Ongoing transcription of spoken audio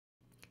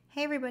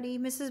Hey everybody,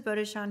 Mrs.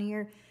 Bodechon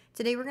here.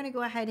 Today we're going to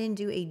go ahead and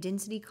do a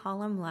density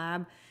column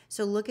lab.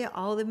 So look at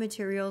all the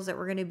materials that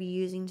we're going to be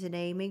using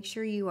today. Make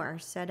sure you are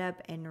set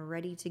up and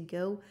ready to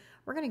go.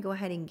 We're going to go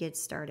ahead and get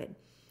started.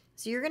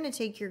 So you're going to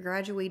take your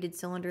graduated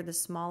cylinder, the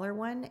smaller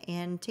one,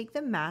 and take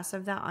the mass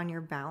of that on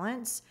your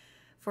balance.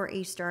 For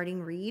a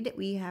starting read,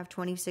 we have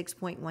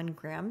 26.1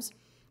 grams.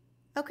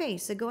 Okay,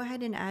 so go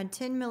ahead and add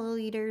 10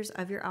 milliliters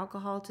of your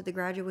alcohol to the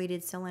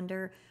graduated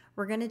cylinder.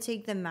 We're going to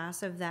take the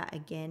mass of that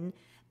again.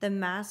 The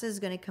mass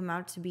is going to come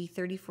out to be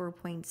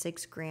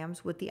 34.6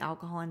 grams with the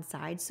alcohol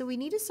inside. So we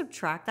need to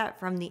subtract that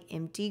from the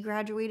empty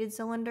graduated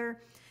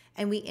cylinder,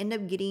 and we end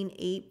up getting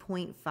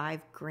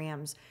 8.5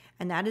 grams.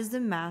 And that is the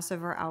mass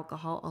of our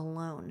alcohol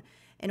alone.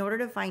 In order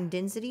to find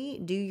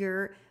density, do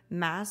your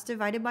mass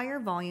divided by your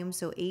volume.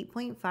 So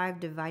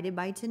 8.5 divided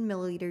by 10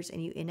 milliliters,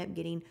 and you end up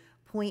getting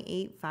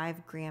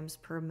 0.85 grams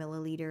per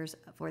milliliters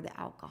for the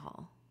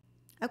alcohol.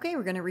 Okay,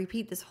 we're going to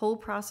repeat this whole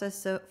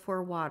process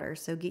for water.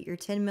 So get your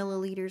 10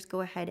 milliliters,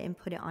 go ahead and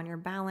put it on your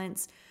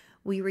balance.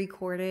 We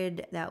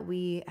recorded that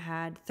we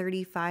had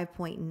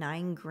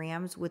 35.9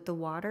 grams with the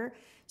water.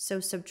 So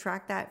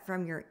subtract that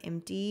from your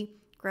empty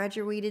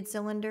graduated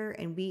cylinder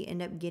and we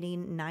end up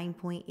getting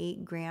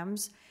 9.8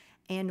 grams.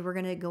 And we're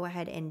going to go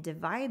ahead and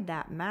divide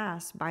that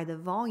mass by the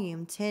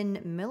volume,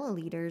 10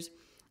 milliliters,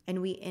 and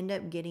we end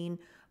up getting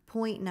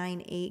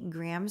 0.98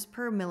 grams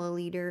per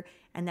milliliter,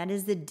 and that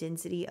is the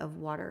density of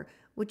water,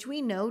 which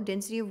we know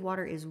density of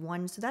water is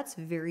 1, so that's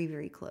very,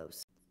 very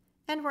close.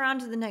 And we're on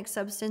to the next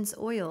substance,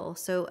 oil.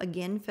 So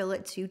again, fill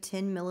it to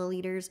 10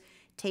 milliliters.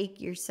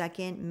 Take your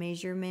second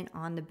measurement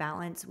on the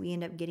balance. We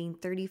end up getting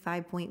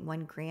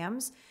 35.1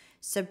 grams.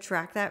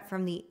 Subtract that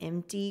from the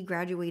empty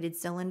graduated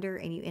cylinder,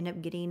 and you end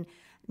up getting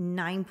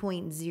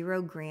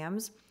 9.0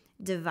 grams.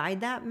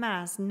 Divide that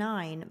mass,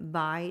 9,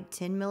 by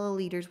 10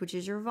 milliliters, which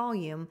is your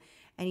volume,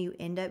 and you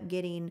end up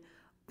getting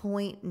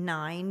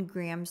 0.9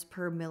 grams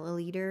per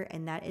milliliter,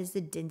 and that is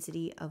the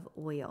density of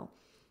oil.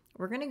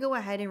 We're going to go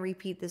ahead and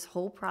repeat this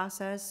whole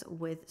process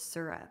with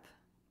syrup.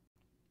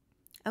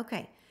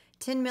 Okay,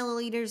 10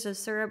 milliliters of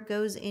syrup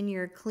goes in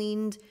your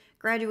cleaned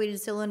graduated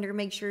cylinder.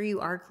 Make sure you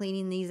are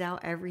cleaning these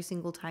out every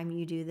single time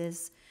you do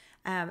this.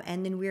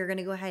 And then we're going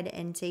to go ahead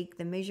and take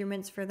the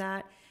measurements for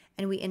that,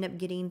 and we end up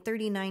getting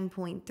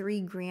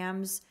 39.3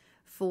 grams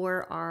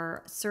for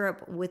our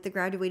syrup with the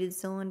graduated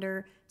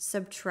cylinder.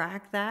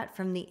 Subtract that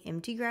from the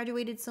empty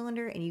graduated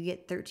cylinder and you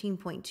get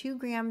 13.2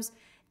 grams.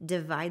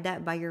 Divide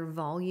that by your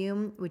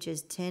volume, which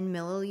is 10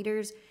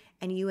 milliliters,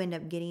 and you end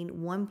up getting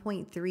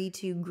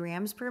 1.32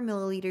 grams per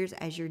milliliters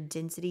as your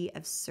density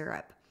of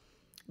syrup.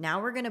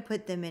 Now we're going to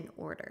put them in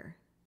order.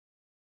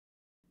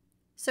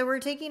 So we're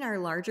taking our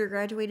larger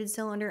graduated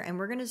cylinder and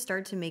we're going to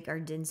start to make our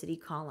density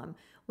column.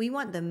 We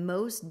want the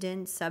most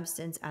dense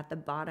substance at the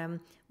bottom,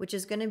 which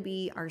is going to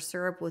be our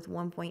syrup with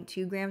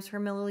 1.2 grams per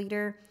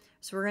milliliter.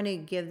 So we're going to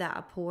give that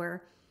a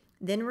pour.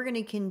 Then we're going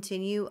to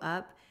continue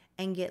up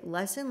and get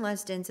less and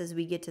less dense as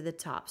we get to the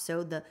top.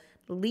 So the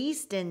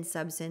least dense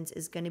substance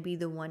is going to be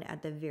the one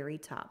at the very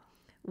top.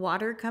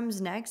 Water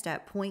comes next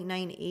at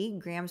 0.98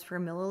 grams per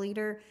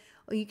milliliter.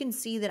 You can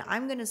see that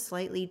I'm going to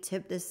slightly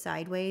tip this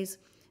sideways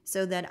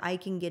so that I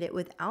can get it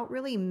without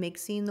really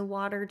mixing the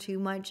water too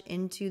much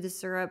into the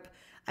syrup.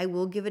 I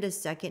will give it a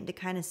second to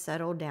kind of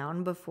settle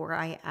down before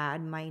I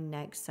add my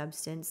next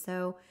substance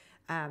though,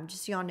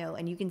 just so y'all know,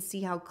 and you can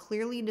see how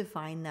clearly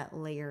defined that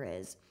layer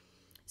is.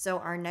 So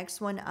our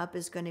next one up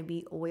is going to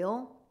be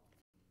oil.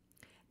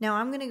 Now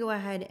I'm going to go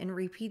ahead and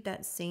repeat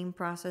that same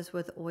process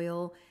with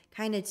oil,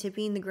 kind of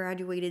tipping the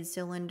graduated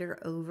cylinder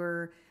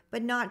over,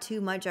 but not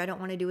too much. I don't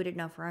want to do it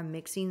enough where I'm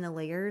mixing the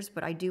layers,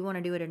 but I do want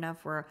to do it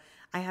enough where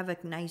I have a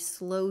nice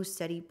slow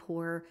steady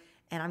pour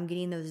and I'm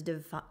getting those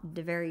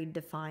very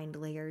defined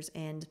layers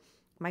and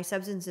my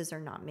substances are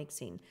not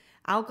mixing.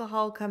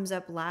 Alcohol comes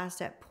up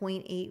last at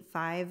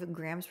 0.85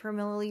 grams per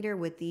milliliter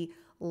with the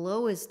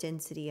lowest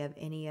density of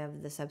any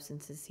of the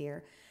substances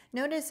here.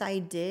 Notice I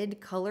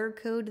did color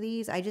code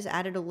these. I just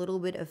added a little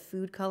bit of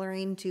food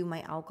coloring to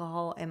my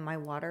alcohol and my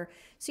water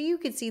so you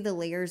could see the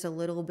layers a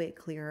little bit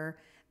clearer.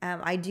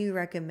 I do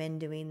recommend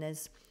doing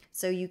this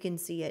so you can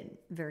see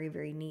it very,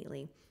 very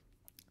neatly.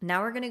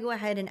 Now we're going to go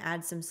ahead and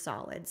add some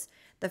solids.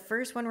 The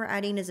first one we're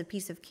adding is a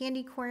piece of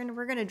candy corn.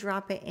 We're going to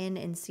drop it in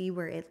and see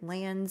where it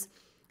lands.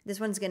 This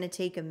one's going to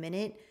take a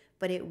minute,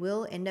 but it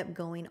will end up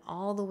going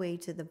all the way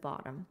to the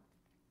bottom.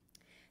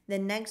 The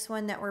next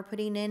one that we're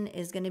putting in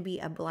is going to be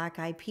a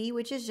black-eyed pea,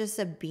 which is just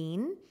a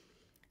bean.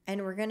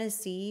 And we're going to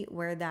see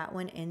where that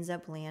one ends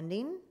up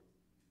landing.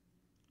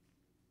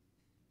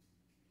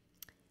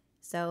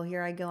 So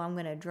here I go. I'm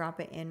going to drop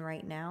it in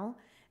right now.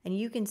 And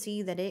you can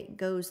see that it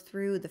goes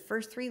through the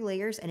first 3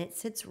 layers and it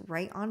sits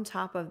right on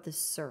top of the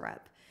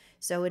syrup.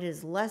 So it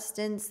is less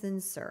dense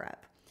than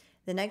syrup.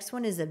 The next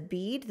one is a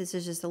bead. This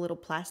is just a little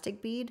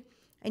plastic bead.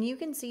 And you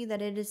can see that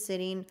it is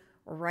sitting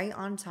right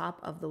on top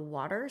of the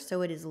water.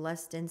 So it is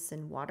less dense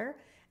than water.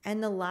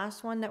 And the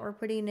last one that we're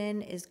putting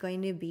in is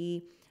going to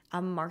be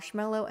a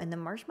marshmallow. And the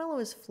marshmallow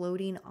is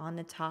floating on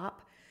the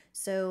top.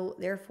 So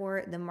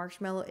therefore, the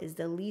marshmallow is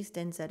the least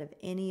dense out of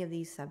any of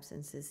these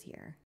substances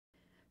here.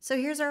 So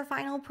here's our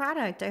final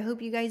product. I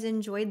hope you guys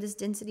enjoyed this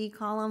density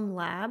column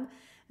lab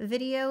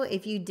video.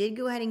 If you did,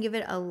 go ahead and give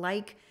it a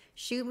like.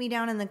 Shoot me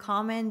down in the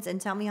comments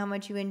and tell me how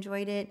much you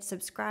enjoyed it.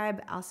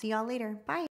 Subscribe. I'll see y'all later. Bye.